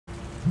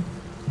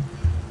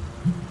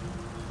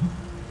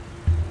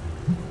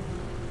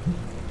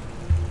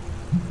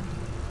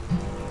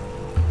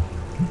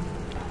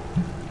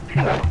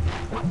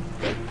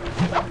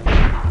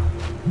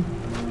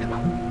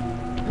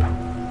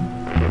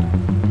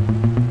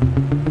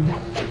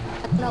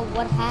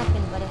what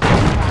happened, but it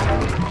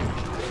happened.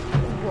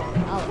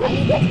 Oh, I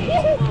need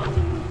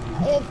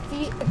if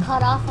you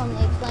cut off on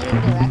the explaining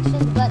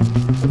directions, but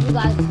if you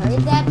guys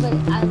heard that, but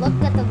I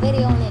looked at the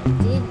video and it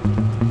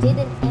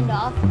didn't end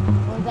off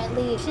on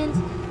ventilations.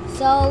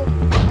 So,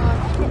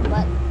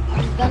 but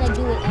I'm gonna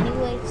do it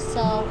anyway.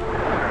 So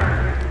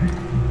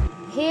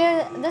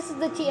here, this is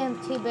the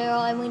TNT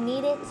barrel, and we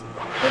need it.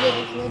 Put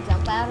it here,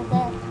 jump out of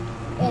that,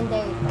 and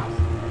there you go.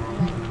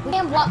 And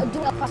then we can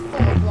do it across the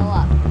floor, blow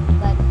up.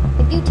 But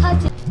if you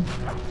touch it,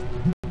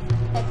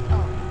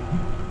 oh,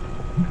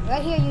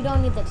 right here, you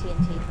don't need the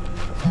TNT.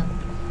 So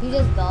you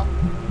just go.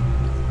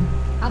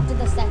 After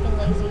the second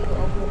laser, you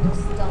open.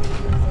 Just don't use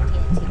the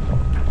TNT.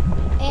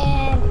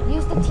 And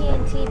use the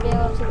TNT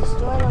barrel to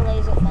destroy the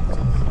laser fences.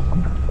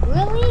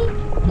 Really?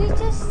 You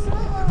just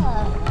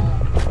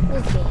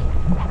this game.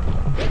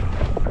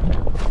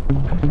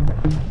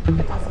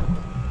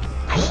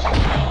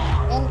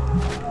 And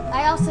I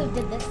also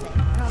did this thing.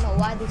 I don't know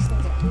why these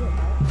things are here,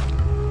 but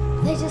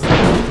they just okay.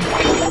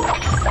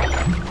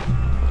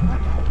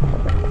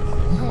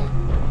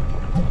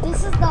 This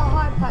is the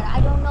hard part. I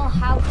don't know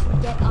how to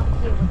get up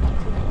here with the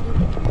TNT.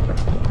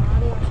 I'm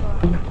not even sure.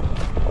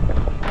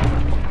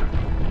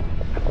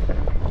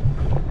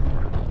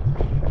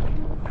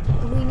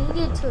 We need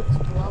it to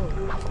explode.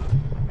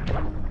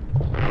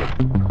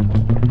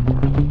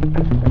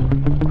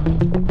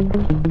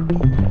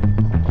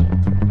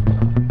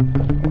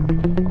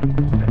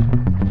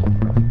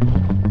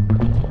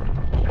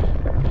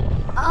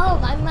 Oh,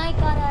 I might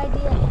got an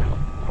idea.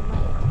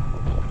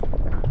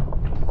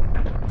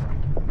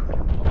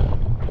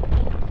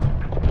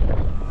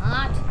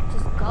 Not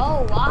just go,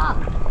 walk.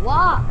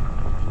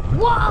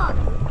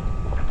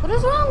 What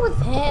is wrong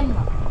with him?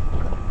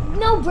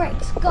 No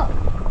brakes, go.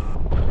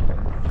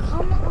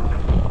 Come on.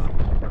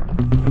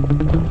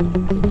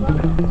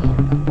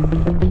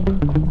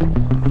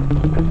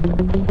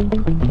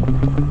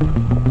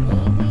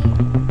 Maybe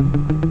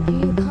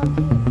you come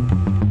here.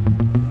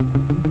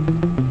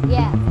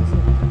 Yeah, this is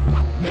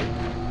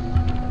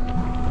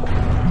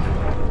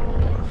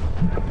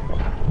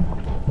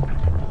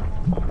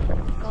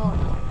oh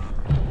no.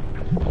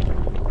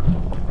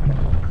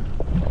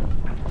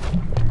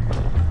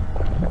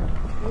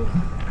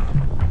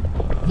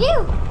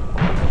 Phew!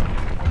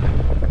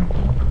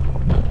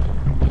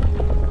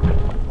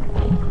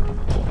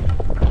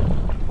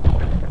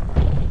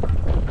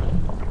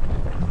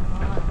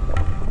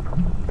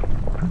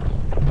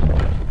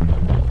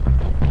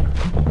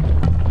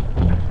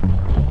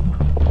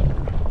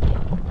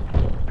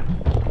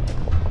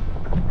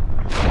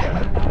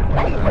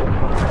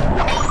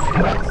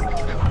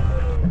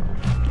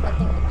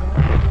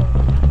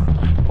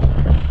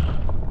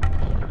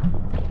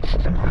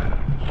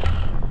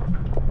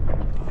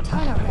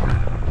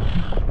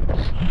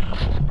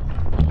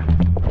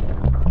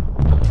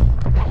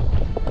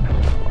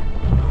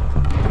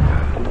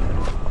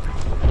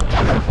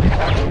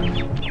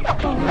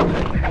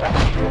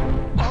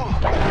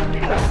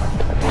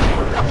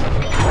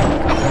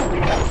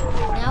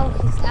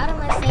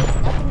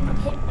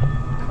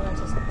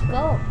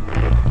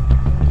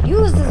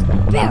 Use this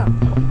barrel!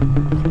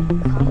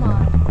 Come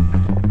on.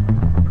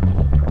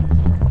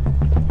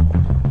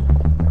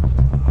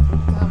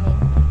 Keep coming.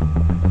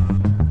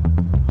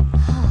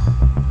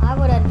 I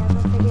would have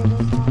never figured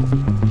this out.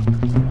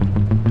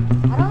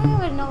 I don't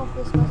even know if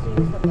we're supposed to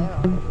use the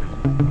barrel.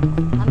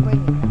 I'm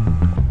bringing it.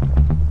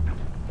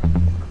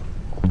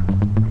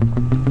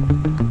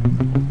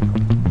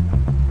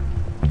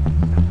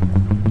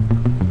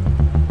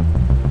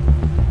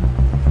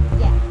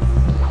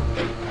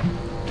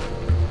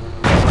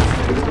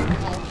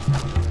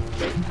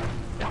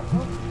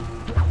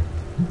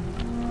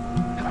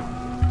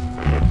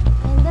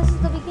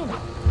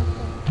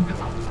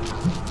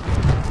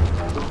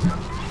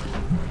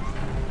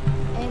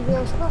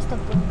 We're supposed to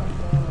bring the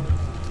barrel,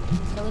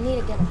 so we need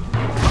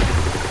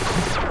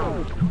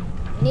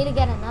to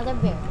get another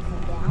barrel from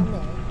down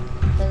there.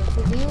 Because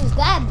if we use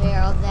that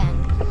barrel, then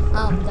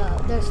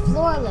there's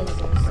floor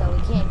lasers, so we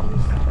can't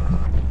use them.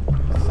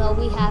 So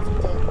we have to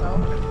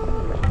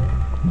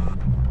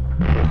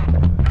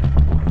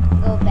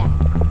go back.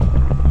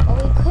 Or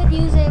we could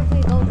use it if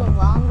we go the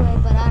long way,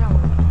 but I don't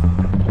want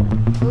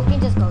to. We can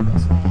just go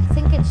this way. I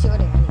think it's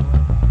shorter anyway.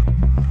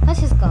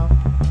 Let's just go.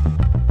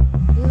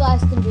 You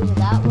guys can do it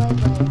that way,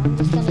 but I'm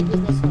just gonna do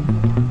this one for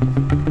now.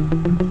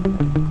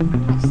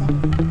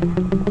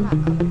 I'm not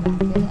coming back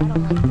here. I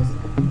don't like this.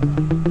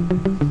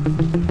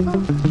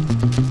 Cool.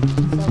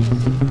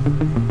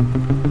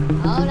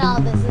 Oh no,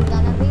 this is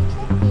gonna be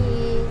tricky.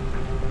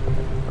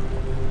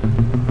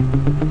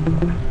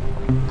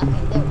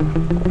 Okay, there we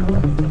go.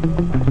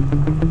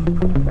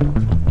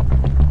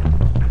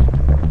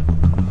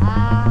 How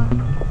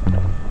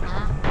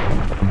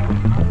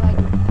do I do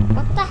that?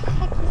 What the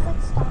heck is that?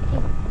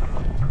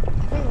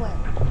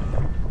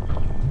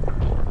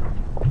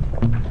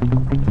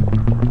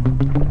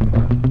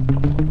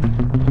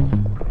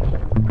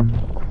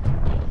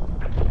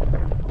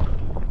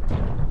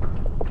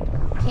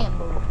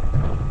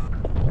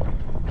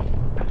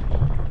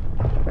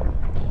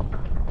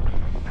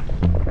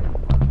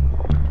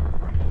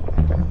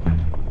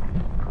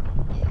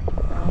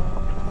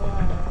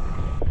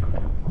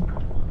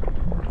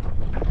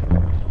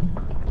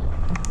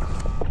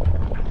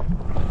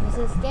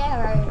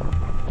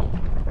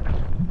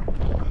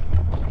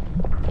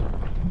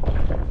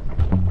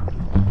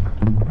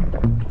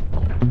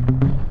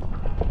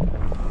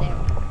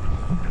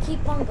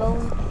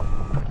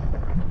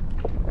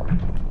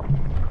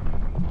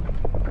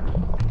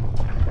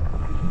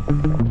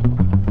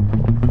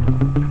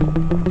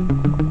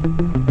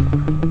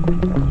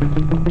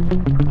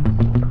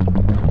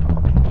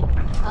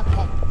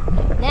 Okay.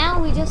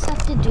 Now we just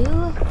have to do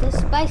the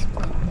spice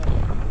plant thing.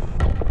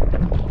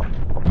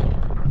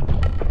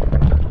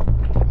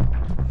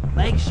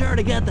 Make sure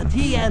to get the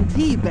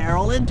TNT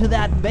barrel into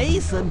that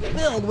basin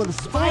filled with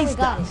spice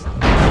dust.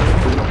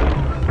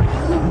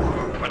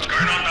 What's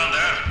going on down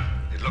there?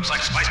 It looks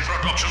like spice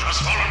production has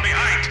fallen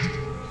behind.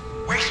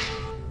 Wait,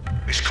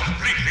 it's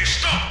completely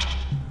stopped.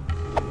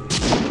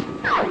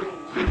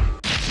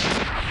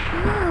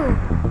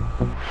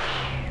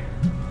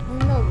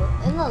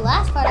 In the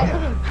last part, I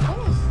couldn't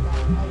finish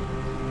that. Like,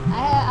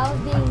 I was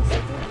being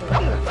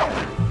stupid.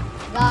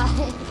 God,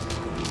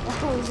 that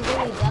was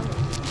really dumb.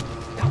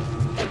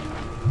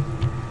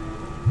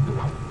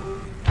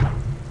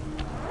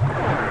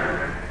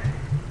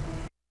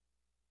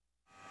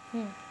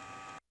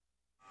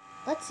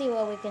 Let's see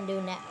what we can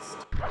do next.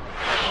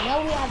 I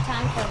know we have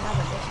time for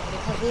another mission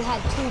because we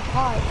had 2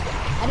 parts.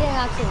 I didn't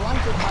actually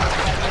want 2 parts,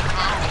 but we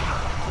had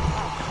 2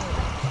 parts.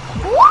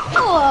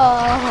 Whoa!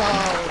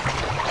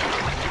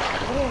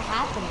 What is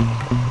happening?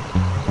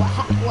 What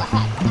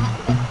happened?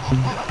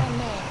 Oh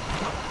man.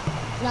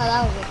 No,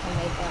 that was just a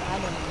makeup. I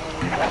didn't know.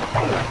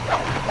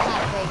 I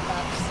had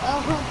breakups.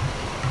 Oh,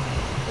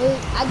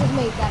 I just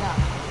made that up.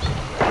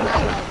 Not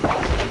like that.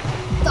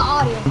 The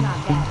audio's not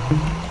bad.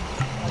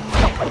 Like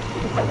that.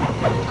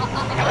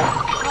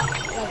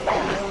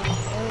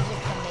 It was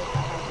just a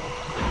makeup.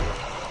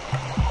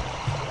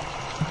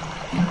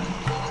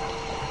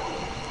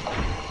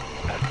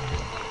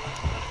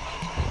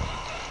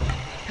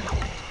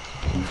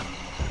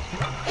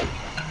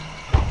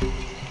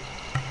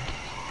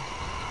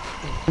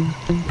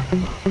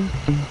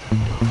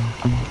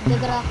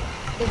 Dig it up.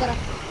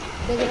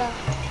 Dig it up.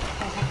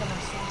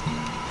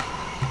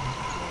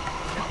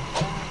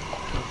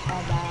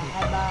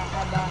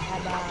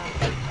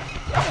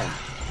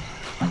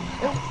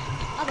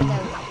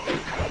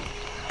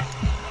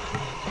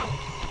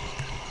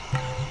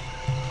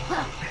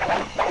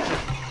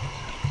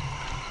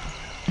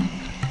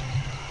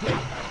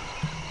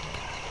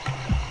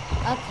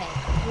 Okay,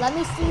 let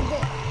me see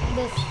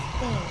this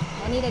thing.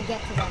 I need to get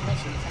to that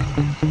mission.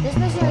 This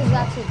mission is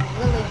actually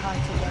really hard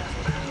to get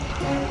to.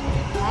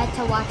 I had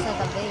to watch like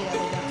a video to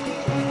get to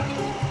it.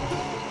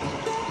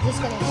 I'm just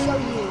gonna show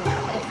you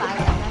if I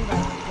remember.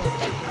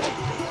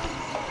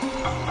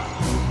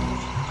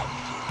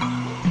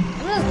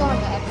 I'm just going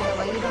the extra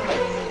way. You don't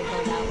really need to go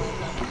that way.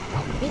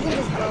 You can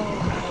just go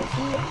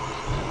here.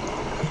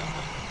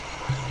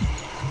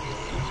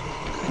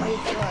 Pretty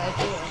sure right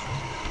here.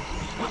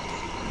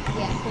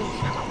 Yeah, pretty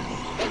sure.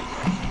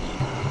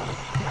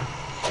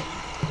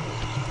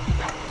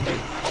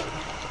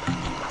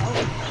 Oh,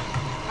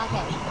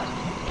 okay.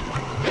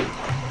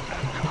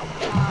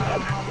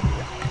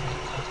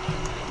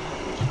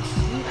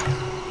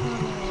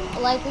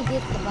 Like we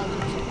did the buggy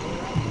chicken,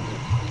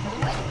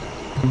 right?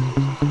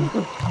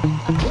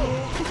 Up here.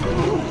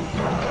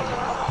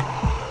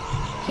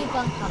 Keep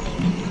on coming.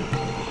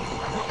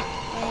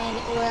 And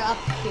we're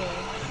up here.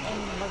 And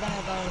we're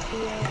gonna go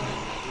here.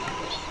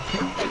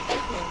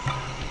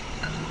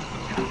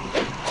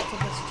 To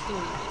this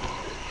tree.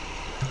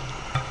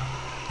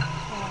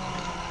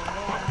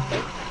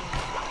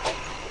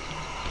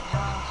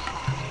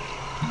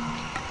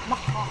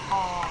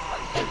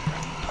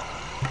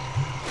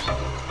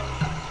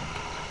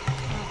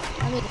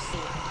 Let me just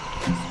see.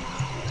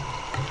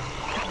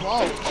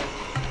 Whoa.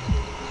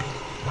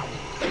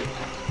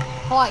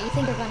 What, you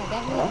think you're gonna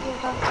get me up here,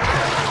 bro?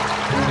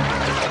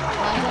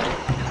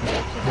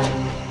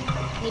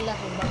 Hey, look,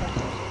 brother.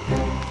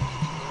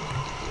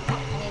 I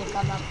need to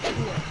come up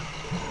here.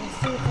 Let's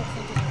see if there's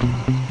something.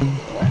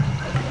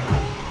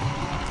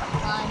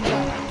 Climb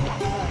up.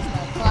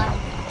 Climb.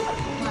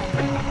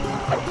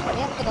 We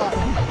have to go up.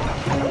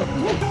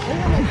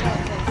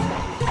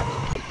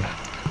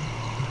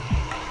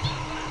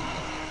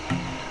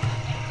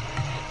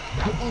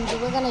 And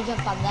we're gonna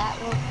jump on that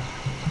rope.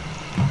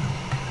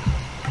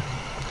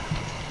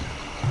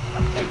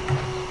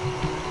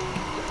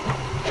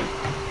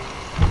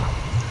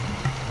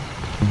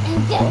 And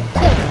get to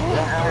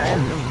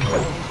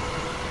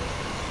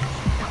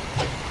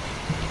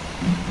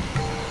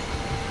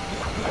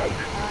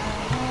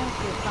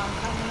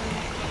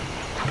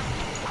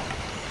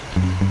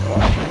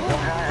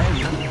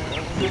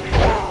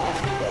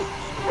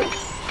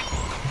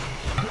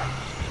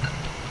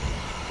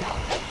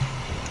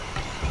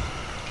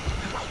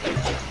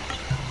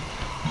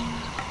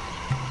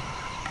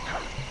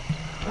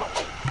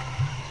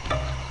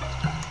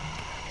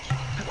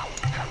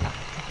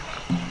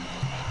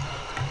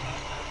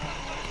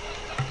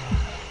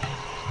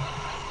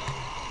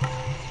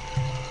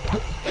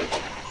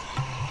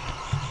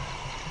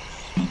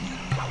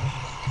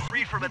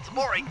From its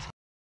moorings.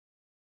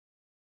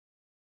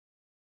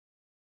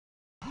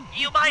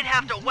 You might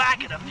have to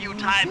whack it a few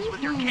times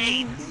with your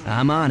canes.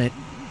 I'm on it.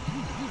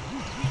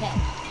 Okay.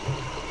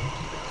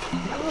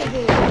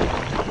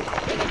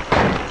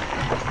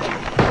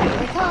 Here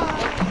we come.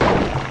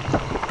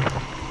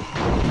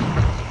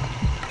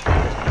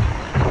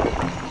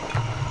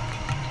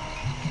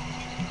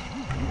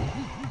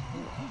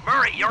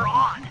 you're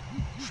on.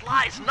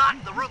 Sly's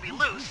knocked the ruby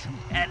loose,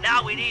 and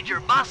now we need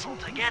your muscle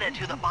to get it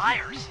to the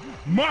buyers.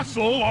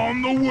 Muscle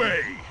on the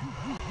way.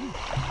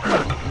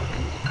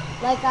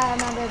 Like I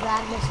remember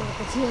that mission with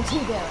the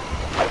TNT barrel.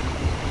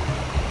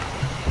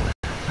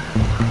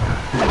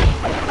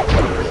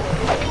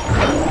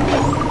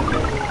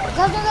 It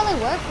doesn't really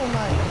work for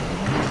mine.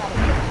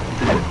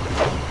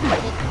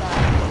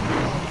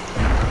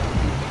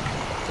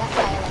 That's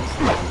why I like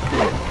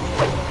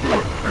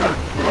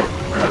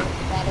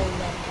better than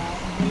that.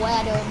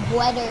 Wetter. That's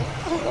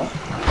why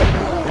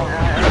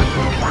I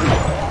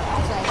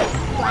like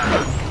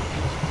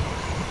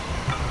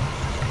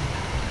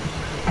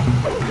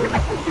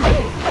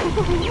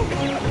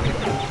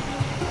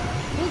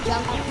you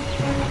jump.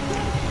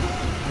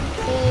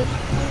 Big.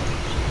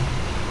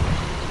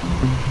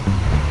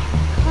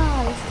 Oh,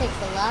 this takes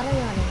a lot of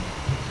running.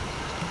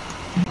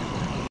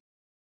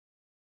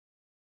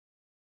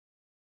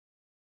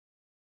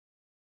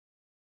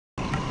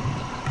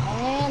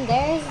 And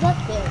there's the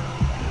thing.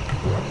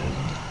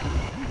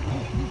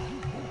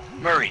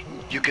 Murray,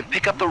 you can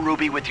pick up the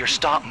ruby with your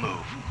stop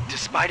move.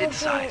 Despite its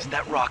size,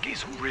 that rock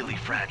is really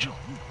fragile.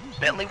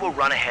 Bentley will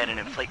run ahead and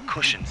inflate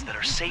cushions that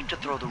are safe to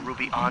throw the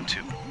ruby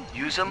onto.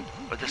 Use them,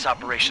 or this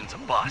operation's a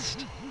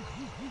bust.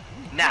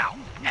 Now,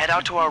 head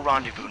out to our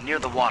rendezvous near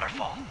the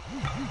waterfall.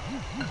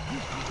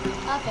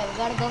 Okay, we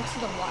gotta go to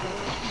the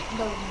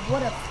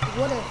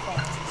waterfall.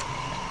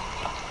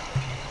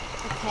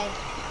 Okay,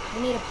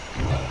 we need a...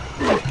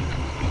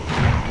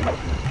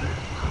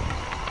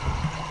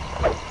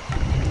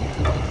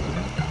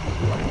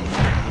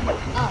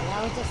 Oh, that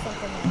was just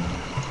something there.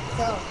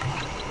 So...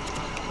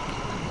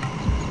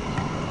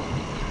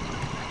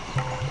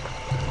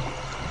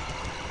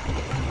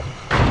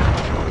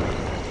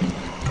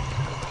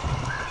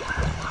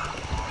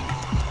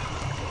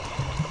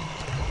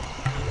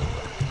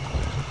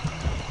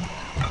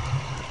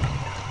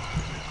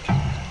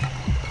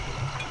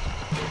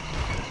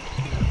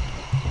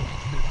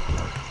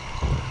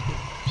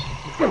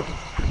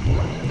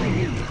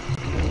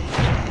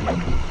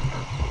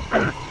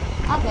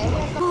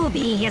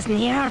 Ruby is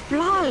near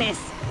flawless.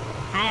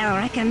 I'll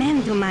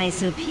recommend to my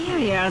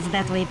superiors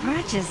that we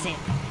purchase it,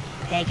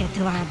 take it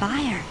to our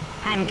buyer,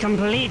 and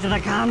complete the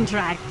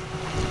contract.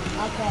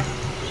 Okay.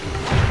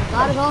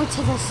 Gotta go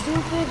to the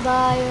stupid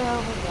buyer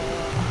over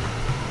there.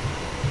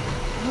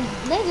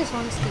 They just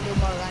want us to do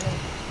more running.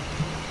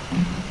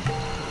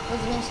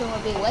 This mission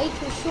would be way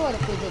too short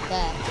if we did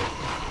that.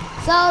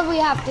 So we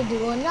have to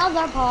do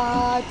another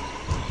part.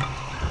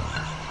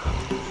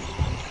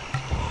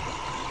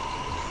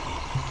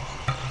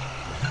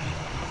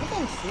 I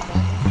can see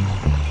that.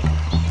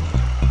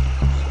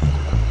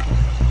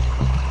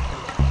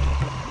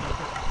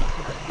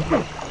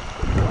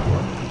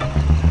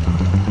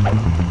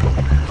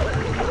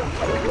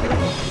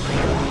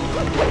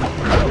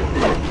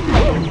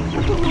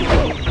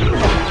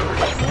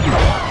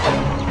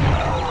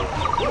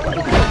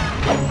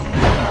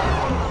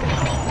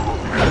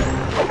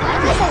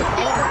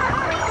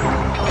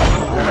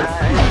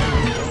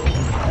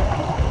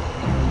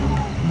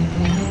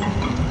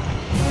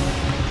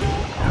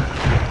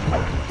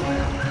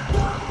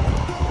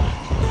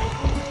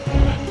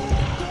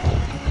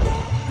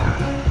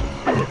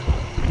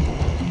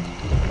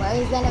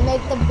 He's gonna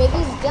make the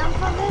biggest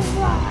jump of his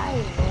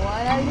life.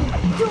 What are you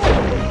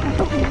doing?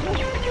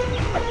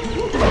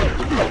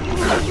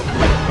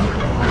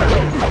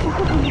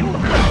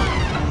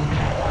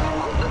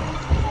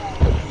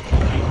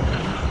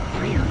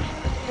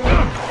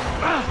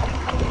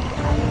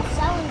 I'm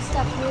selling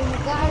stuff here. You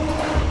gotta get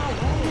out of my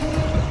way.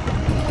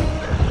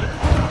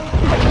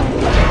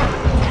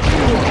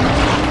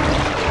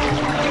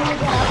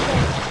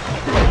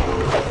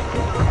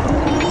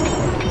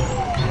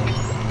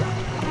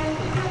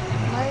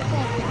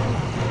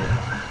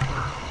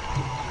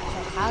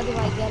 How do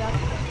I get up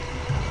there?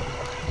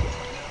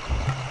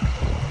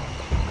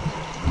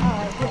 Oh,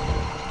 right here.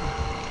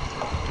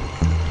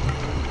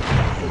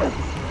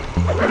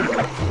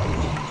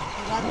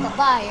 We got the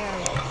buyer.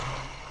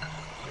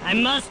 I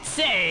must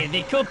say,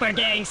 the Cooper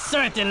gang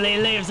certainly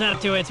lives up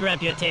to its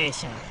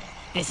reputation.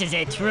 This is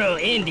a true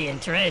Indian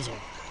treasure.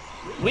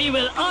 We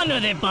will honor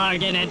the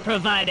bargain and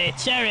provide a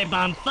cherry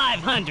bomb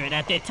 500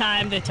 at the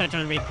time the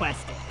turtle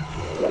requested.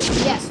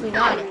 Yes, we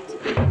got it.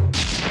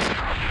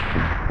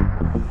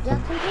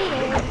 Jump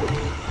completed.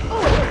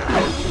 Oh.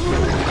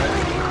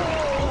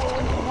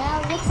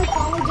 Now looks like the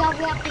only job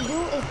we have to do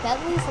is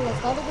Bentley, so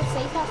let's go to the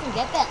safe house and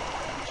get Bentley.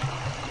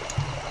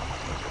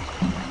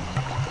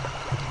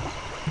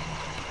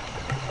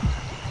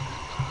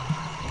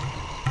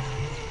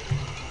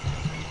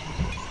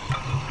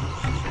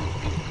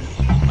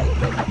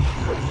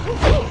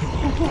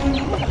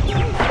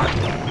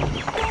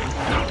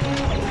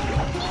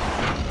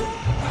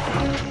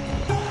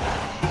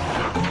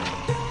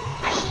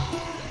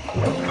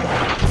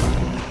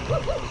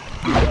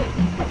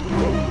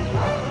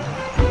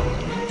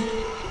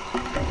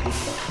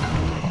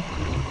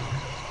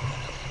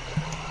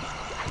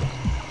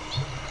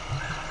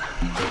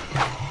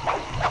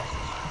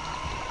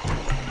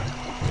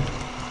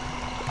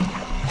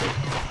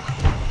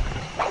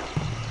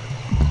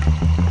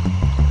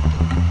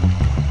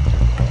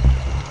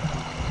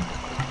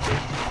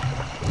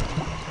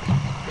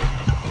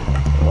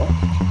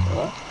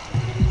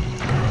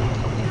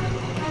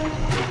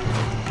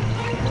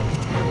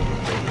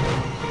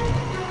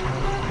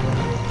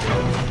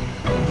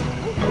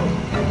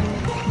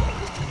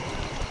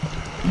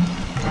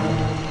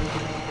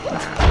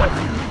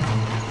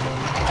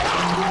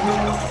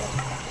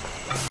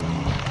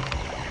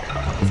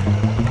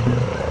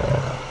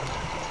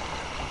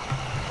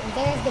 And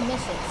there's the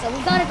mission. So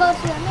we gotta go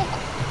to the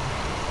mission.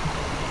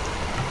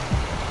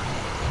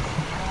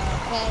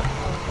 Okay,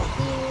 over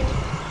here.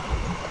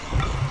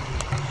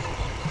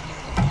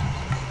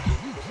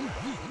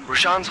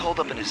 Rashawn's holed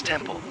up in his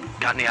temple.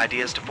 Got any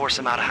ideas to force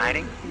him out of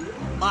hiding?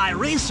 My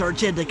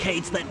research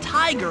indicates that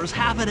tigers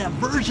have an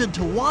aversion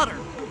to water.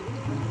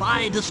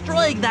 By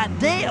destroying that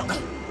dam,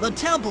 the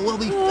temple will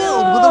be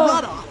filled with a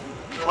runoff.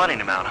 Flooding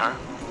him out, huh?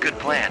 Good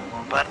plan.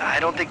 But I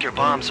don't think your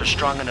bombs are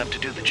strong enough to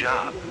do the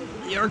job.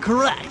 You're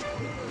correct.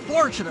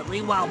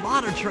 Fortunately, while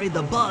monitoring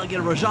the bug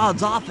in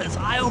Rajan's office,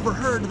 I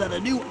overheard that a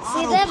new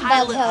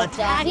autopilot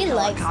attack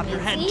helicopter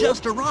had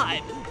just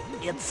arrived.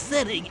 It's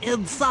sitting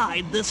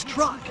inside this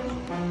truck.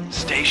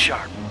 Stay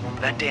sharp.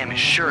 That dam is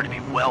sure to be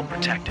well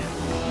protected.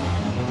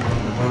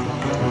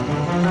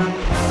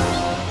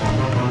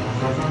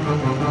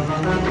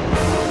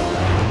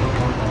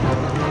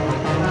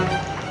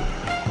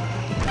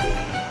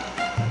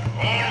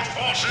 All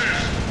forces,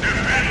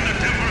 defend the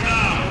temple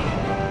now.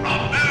 A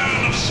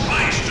barrel of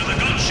spice to the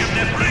gunship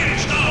that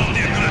brings down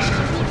the aggressor.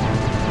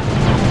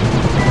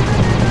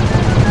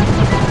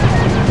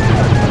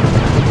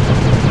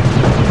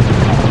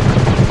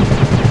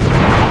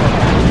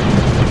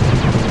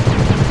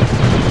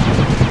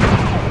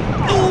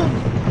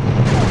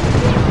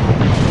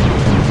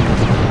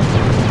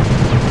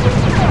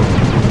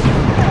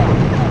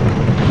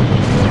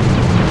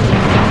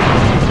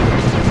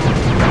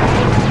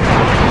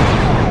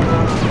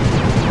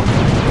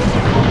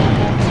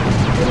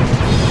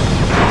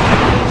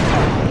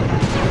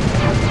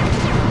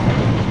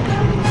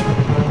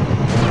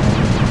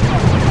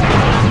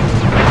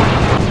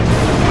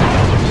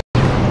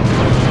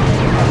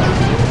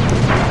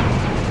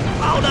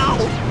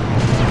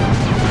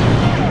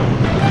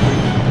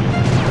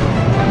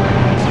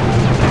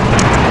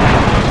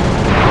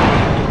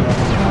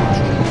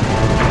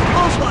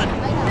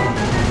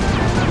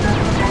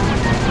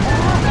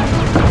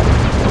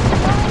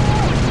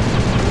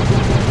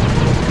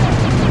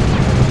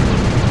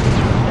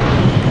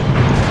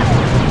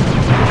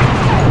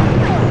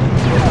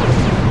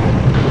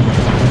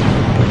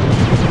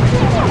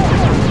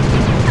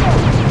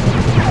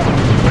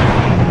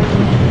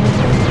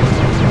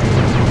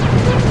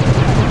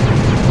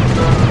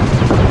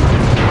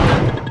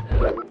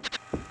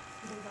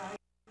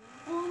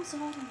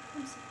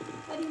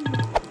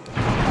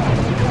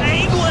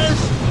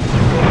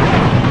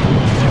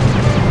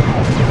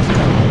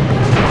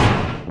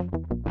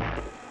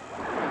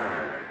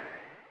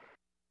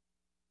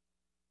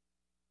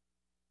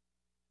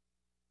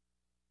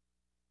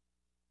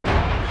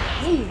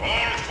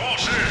 All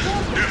forces,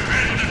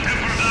 defend the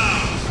temple now.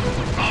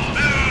 A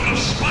barrel of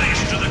spice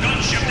to the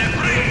gunship that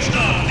brings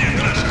down the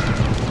aggressor.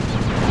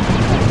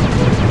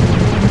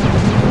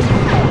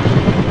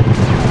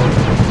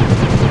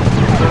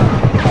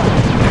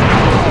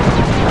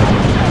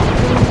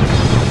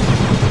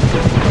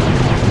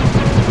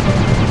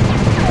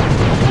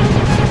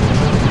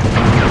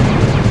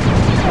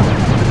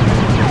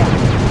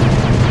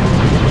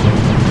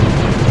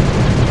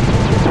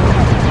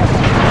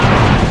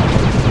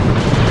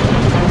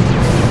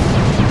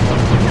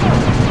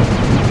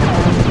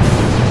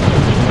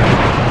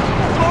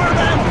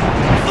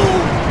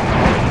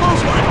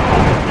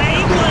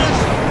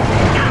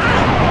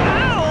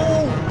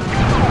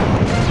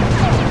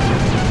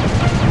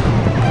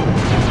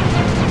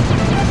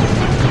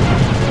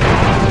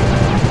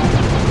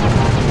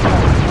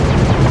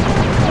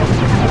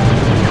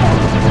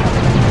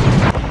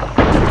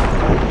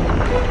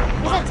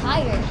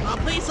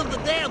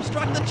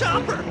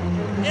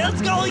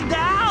 It's going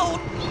down!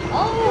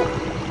 Oh!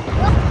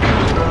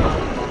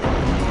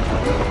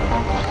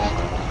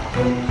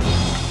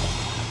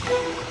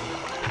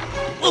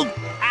 Ooh,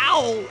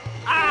 ow!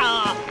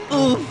 Ah!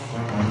 Oof!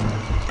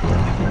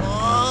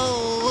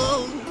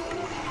 Oh!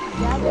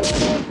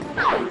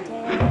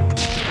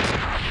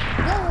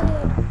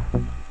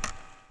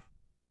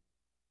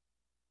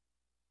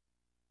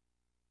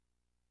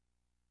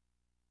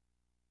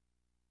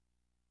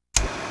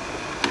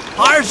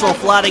 Partial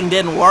flooding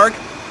didn't work,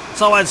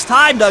 so it's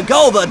time to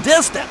go the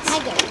distance.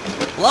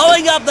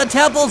 Blowing up the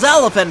temple's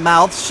elephant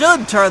mouth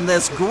should turn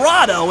this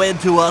grotto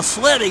into a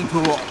swimming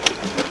pool.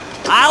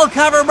 I'll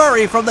cover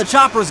Murray from the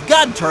chopper's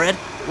gun turret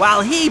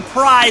while he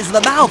pries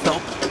the mouth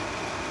open.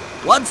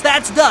 Once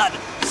that's done,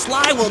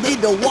 Sly will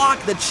need to walk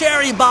the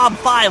Cherry Bomb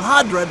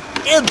 500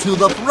 into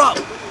the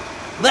throat.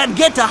 Then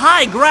get to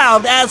high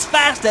ground as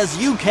fast as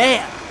you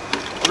can.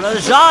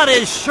 Rajan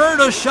is sure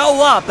to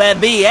show up and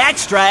be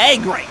extra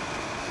angry.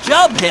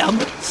 Jump him,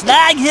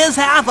 snag his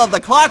half of the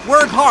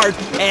clockwork heart,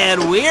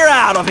 and we're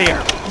out of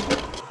here.